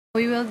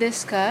We will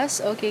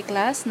discuss, okay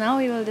class, now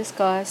we will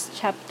discuss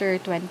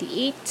chapter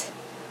 28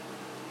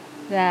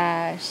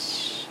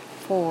 dash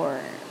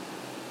 4.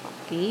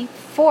 Okay,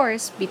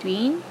 force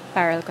between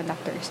parallel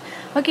conductors.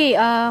 Okay,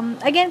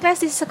 again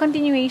class, this is a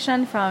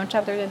continuation from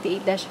chapter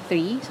 28 dash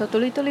 3. So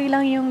tuloy-tuloy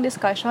lang yung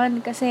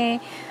discussion kasi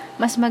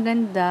mas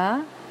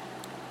maganda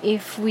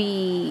if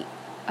we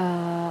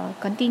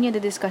continue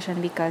the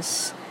discussion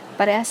because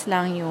parehas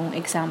lang yung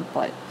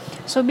example.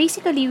 So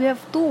basically, we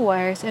have two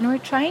wires and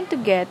we're trying to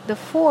get the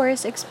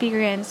force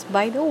experienced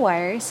by the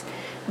wires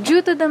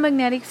due to the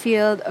magnetic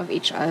field of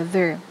each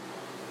other.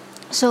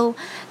 So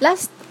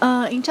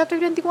in chapter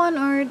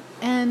 21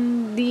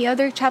 and the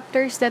other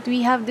chapters that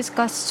we have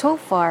discussed so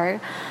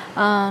far,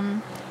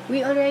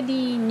 we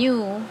already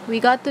we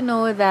got to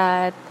know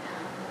that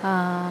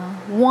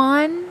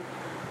one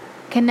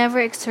can never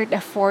exert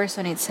a force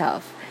on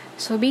itself.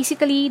 So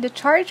basically, the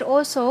charge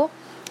also,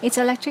 its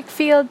electric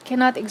field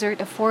cannot exert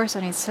a force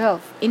on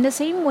itself. In the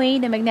same way,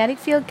 the magnetic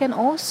field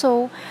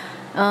the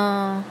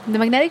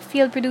magnetic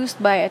field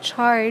produced by a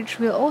charge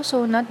will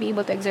also not be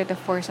able to exert a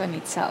force on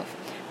itself.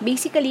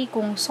 Basically,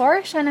 kung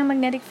source siya ng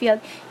magnetic field,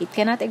 it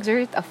cannot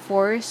exert a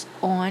force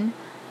on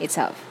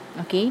itself.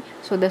 Okay?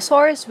 So the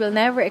source will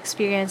never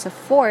experience a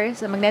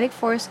force, a magnetic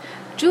force,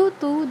 due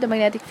to the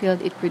magnetic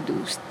field it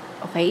produced.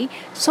 Okay?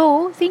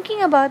 So,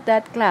 thinking about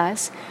that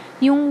class,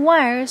 yung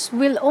wires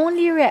will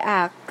only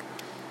react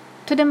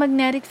to the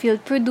magnetic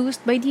field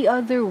produced by the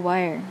other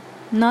wire,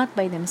 not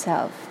by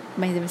themselves.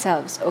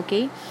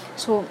 Okay?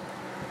 So,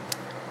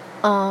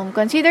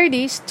 consider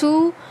these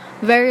two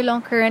very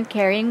long current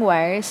carrying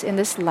wires in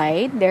the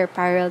slide. They're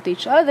parallel to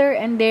each other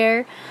and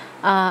they're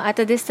at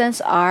a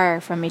distance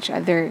r from each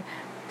other.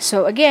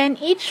 So again,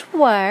 each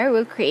wire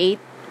will create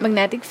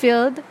magnetic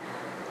field,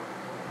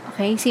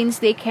 okay, since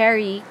they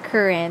carry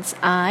currents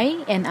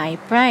I and I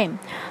prime.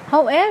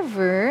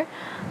 However,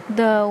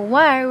 the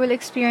wire will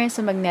experience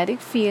a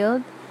magnetic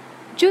field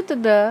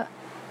the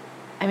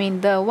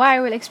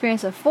wire will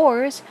experience a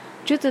force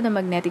due to the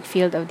magnetic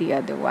field of the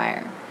other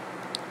wire.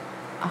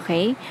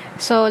 Okay,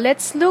 so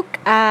let's look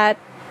at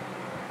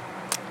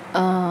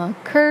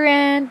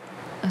current.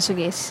 So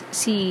guys,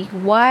 see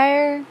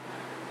wire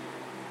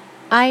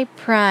I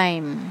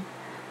prime.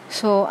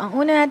 So, ang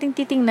una nating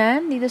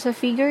titingnan dito sa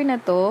figure na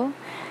to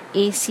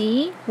is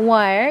si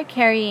wire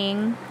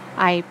carrying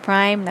I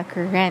prime na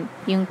current,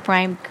 yung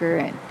prime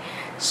current.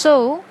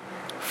 So,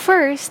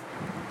 first,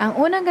 ang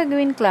unang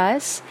gagawin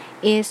class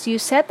is you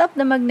set up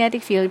the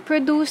magnetic field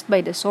produced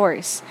by the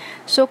source.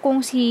 So,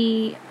 kung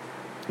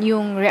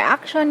yung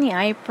reaction ni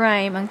I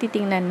prime ang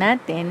titingnan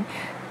natin,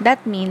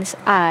 that means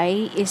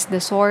I is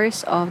the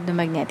source of the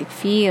magnetic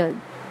field.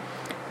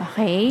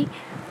 Okay?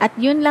 At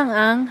yun lang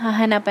ang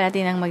hahanapan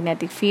natin ng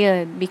magnetic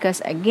field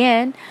because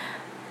again,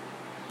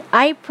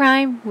 I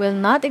prime will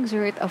not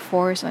exert a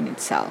force on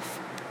itself.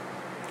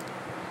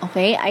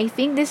 Okay? I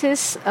think this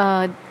is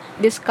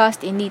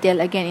discussed in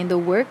detail again in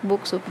the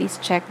workbook, so please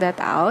check that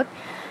out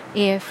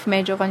if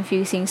medyo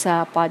confusing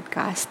sa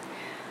podcast.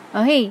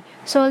 Okay,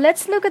 so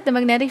let's look at the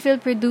magnetic field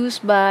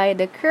produced by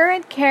the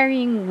current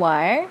carrying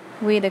wire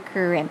with the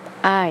current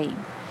I.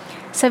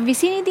 Sa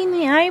vicinity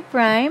ni I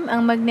prime,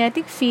 ang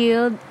magnetic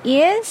field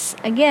is,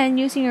 again,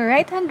 using your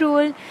right hand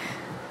rule,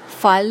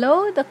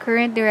 follow the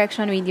current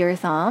direction with your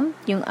thumb,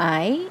 yung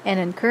I,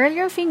 and then curl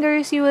your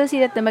fingers, you will see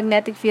that the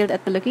magnetic field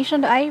at the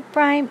location of the I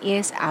prime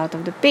is out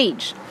of the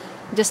page.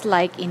 Just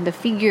like in the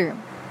figure.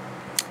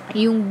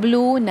 Yung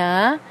blue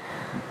na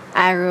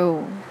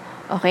arrow.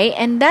 Okay,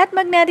 and that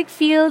magnetic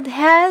field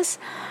has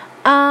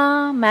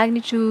a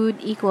magnitude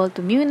equal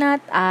to mu naught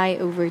I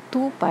over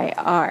 2 pi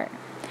r.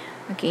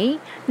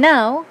 Okay,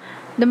 now,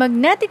 that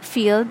magnetic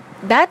field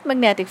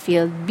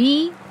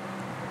B,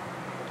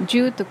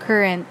 due to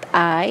current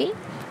I,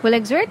 will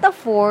exert a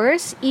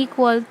force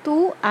equal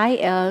to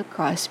IL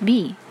cross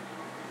B.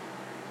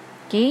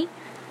 Okay,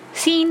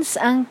 since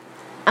ang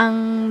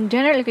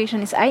general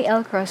equation is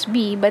IL cross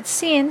B, but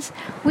since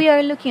we are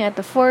looking at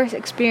the force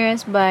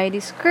experienced by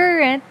this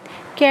current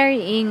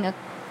carrying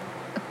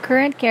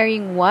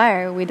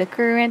wire with the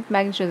current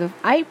magnitude of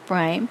I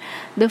prime,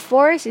 the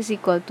force is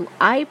equal to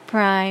I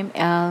prime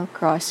L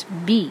cross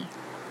B.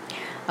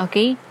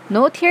 Okay?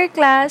 Note here,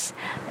 class,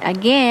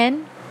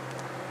 again,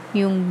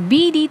 yung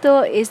B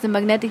dito is the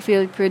magnetic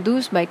field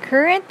produced by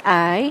current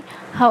I.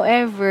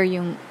 However,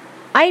 yung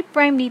I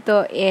prime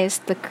dito is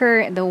the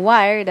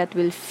wire that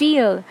will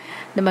feel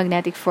the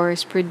magnetic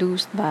force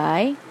produced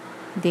by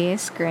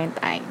this current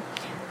I.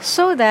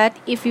 So that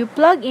if you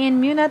plug in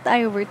mu naught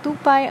I over 2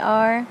 pi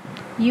r,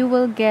 you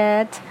will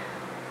get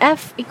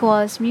F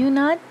equals mu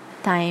naught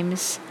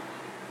times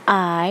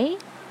I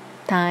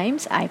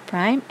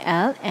prime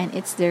L, and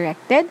it's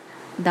directed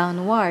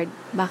downward.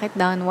 Bakit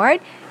downward?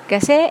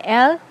 Kasi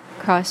L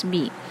cross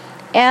B.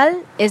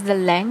 L is the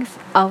length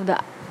of the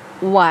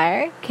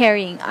wire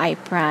carrying I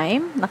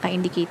prime.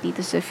 Naka-indicate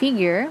dito sa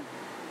figure.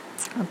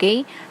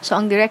 Okay? So,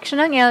 ang direction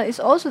ng L is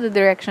also the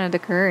direction of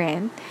the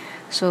current.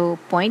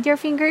 So, point your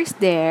fingers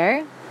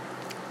there.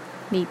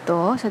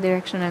 dito sa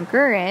direction ng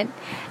current,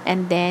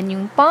 and then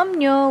yung palm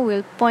nyo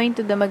will point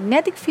to the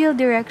magnetic field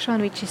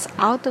direction which is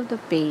out of the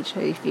page. So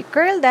if you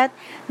curl that,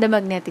 the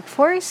magnetic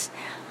force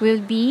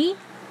will be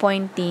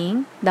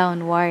pointing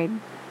downward,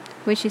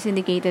 which is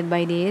indicated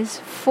by these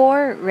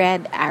 4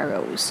 red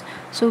arrows.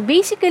 So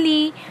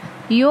basically,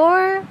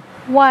 your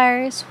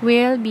wires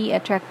will be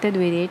attracted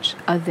with each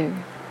other.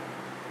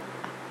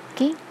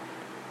 Okay?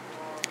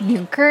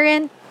 Yung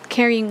current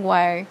carrying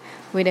wire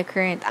with a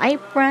current I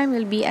prime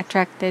will be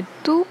attracted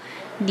to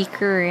the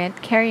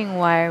current carrying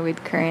wire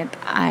with current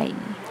I.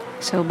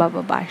 So,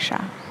 bababa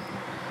siya.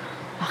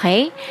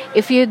 Okay?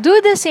 If you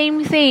do the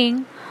same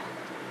thing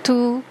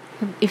to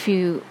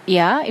the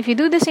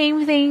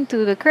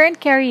current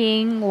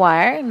carrying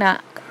wire na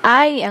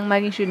I ang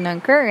magnitude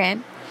ng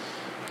current,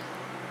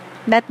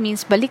 that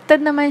means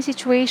baliktad naman yung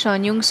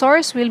situation. Yung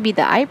source will be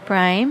the I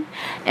prime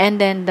and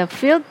then the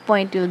field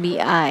point will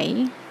be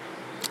I.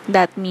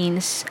 That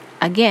means,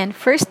 again,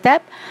 first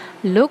step,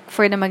 look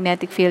for the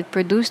magnetic field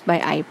produced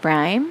by I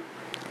prime.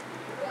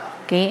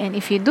 Okay, and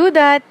if you do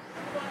that,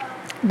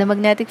 the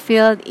magnetic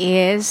field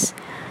is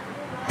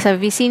sa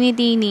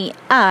vicinity ni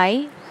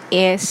I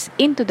is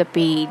into the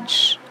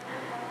page.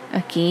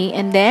 Okay,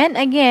 and then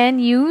again,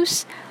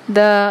 use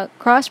the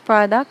cross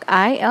product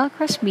I, L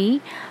cross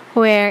B,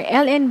 where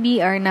L and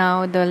B are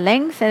now the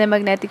length and the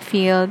magnetic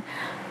field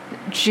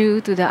due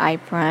to the I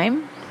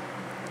prime.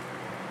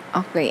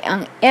 Okay,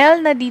 ang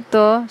L na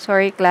dito,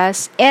 sorry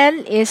class,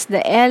 L is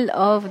the L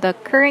of the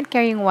current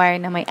carrying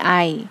wire na may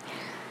I.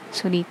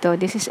 So dito,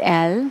 this is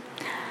L.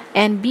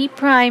 And B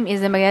prime is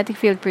the magnetic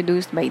field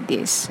produced by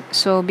this.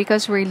 So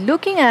because we're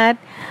looking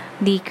at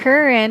the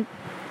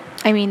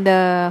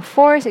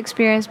force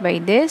experienced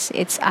by this,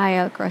 it's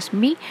IL cross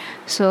B.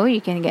 So you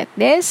can get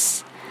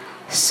this.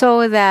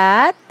 So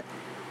that,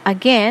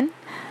 again,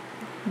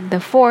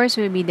 the force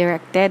will be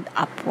directed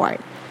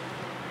upward.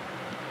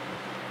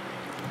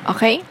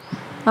 Okay?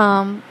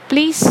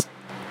 Please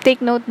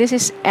take note, this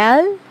is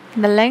L,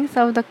 the length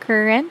of the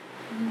current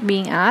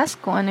being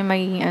asked, kung ano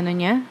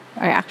magiging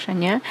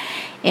reaction niya.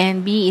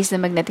 And B is the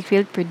magnetic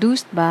field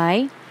produced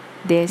by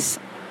this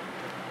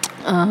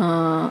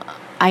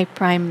I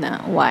prime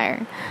na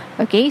wire.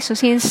 Okay? So,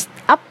 since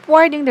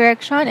upward yung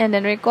direction, and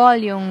then recall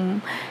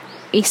yung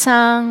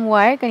isang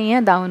wire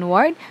kanina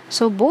downward,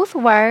 so both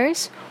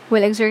wires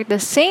will exert the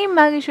same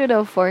magnitude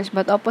of force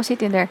but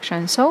opposite in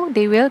direction. So,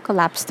 they will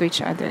collapse to each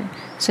other.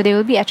 So, they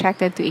will be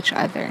attracted to each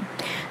other.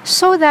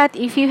 So that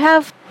if you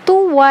have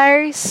two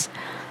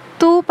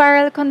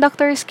parallel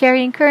conductors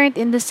carrying current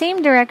in the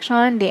same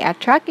direction, they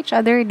attract each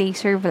other. They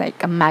serve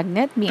like a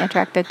magnet being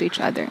attracted to each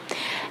other.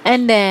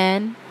 And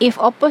then, if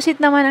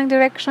opposite naman ang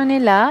direction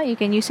nila, you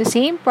can use the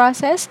same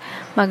process.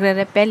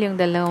 Magre-repel yung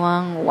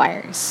dalawang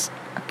wires.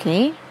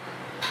 Okay?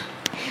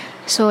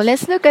 So,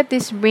 let's look at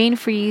this brain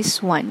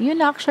freeze 1.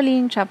 Yun actually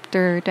in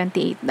chapter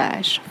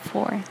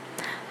 28-4.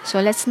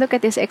 So, let's look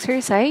at this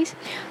exercise.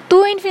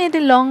 2 infinity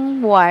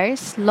long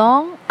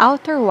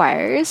outer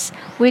wires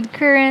with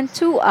current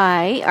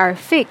 2I are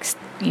fixed.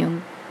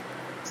 Yung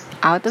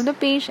out of the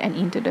page and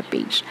into the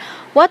page.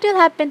 What will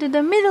happen to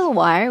the middle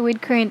wire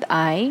with current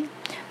I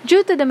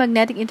due to the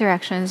magnetic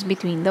interactions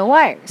between the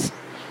wires?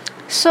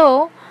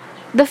 So,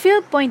 the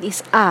field point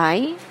is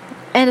I,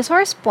 and the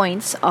source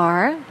points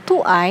are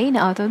 2I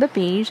na out of the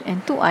page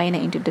and 2I na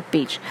into the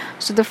page.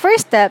 So, the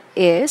first step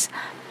is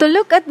to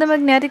look at the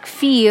magnetic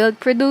field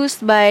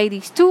produced by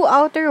these two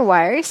outer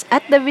wires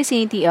at the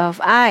vicinity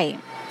of I.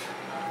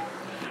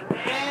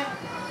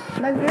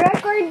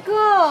 Nag-record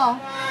ko!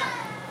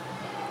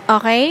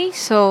 Okay,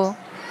 so,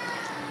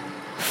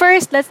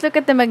 first, let's look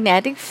at the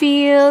magnetic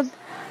field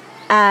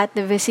at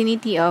the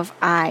vicinity of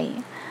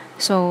I.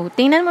 So,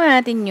 tingnan mo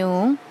natin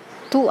yung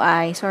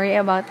 2I. Sorry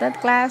about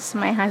that, class.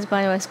 My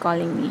husband was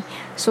calling me.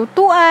 So,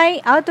 2I,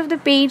 out of the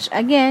page,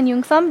 again,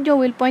 yung thumb nyo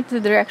will point to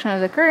the direction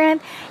of the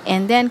current,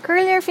 and then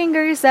curl your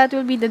fingers, that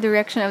will be the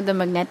direction of the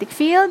magnetic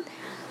field.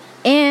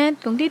 And,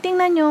 kung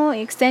titingnan nyo,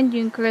 extend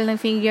yung curl ng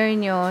finger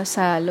nyo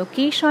sa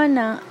location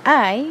ng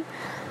I,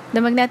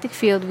 the magnetic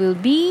field will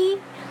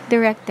be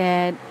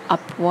directed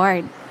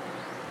upward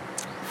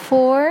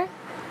for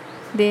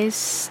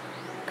this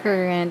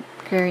current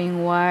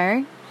carrying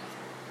wire,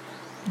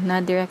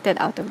 not directed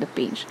out of the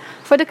page.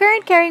 For the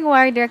current carrying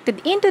wire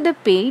directed into the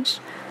page,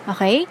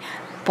 okay,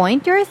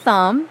 point your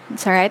thumb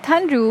sa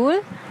right-hand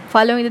rule,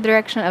 following the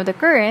direction of the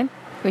current,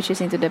 which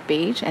is into the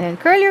page, and then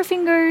curl your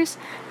fingers.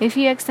 If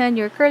you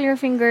curl your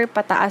finger,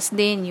 pataas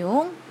din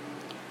yung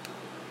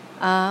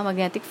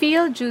magnetic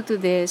field due to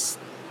this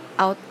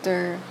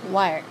outer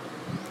wire.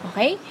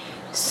 Okay?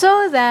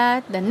 So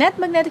that the net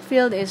magnetic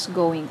field is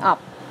going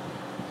up.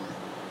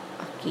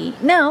 Okay,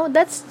 now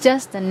that's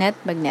just the net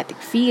magnetic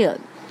field.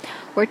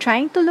 We're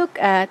trying to look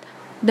at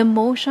the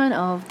motion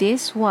of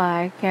this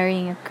wire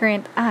carrying a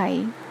current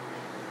I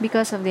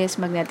because of this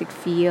magnetic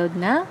field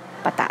na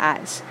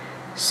pataas.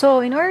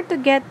 So, in order to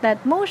get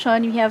that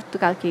motion, you have to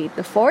calculate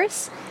the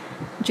force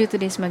due to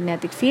this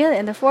magnetic field,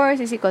 and the force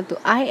is equal to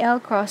IL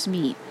cross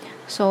B.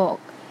 So,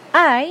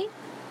 I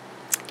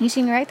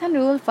Using right hand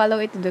rule, follow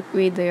it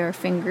with your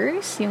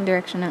fingers, yung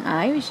direction ng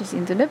I, which is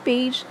into the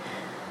page.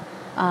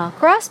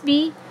 Cross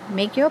B,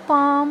 make your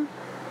palm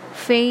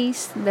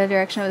face the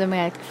direction of the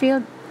magnetic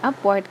field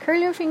upward. Curl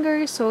your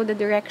fingers so the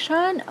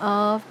direction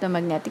of the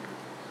magnetic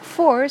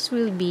force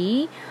will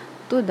be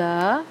to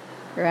the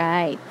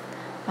right.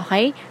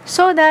 Okay?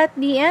 So that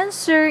the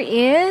answer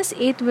is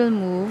it will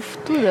move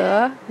to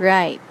the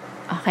right.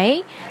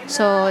 Okay?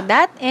 So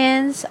that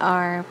ends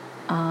our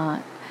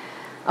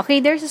okay,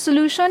 there's a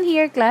solution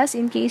here, class,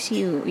 in case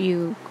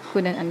you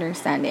couldn't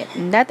understand it.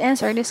 And that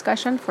ends our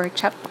discussion for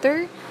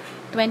chapter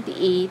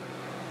 28-4.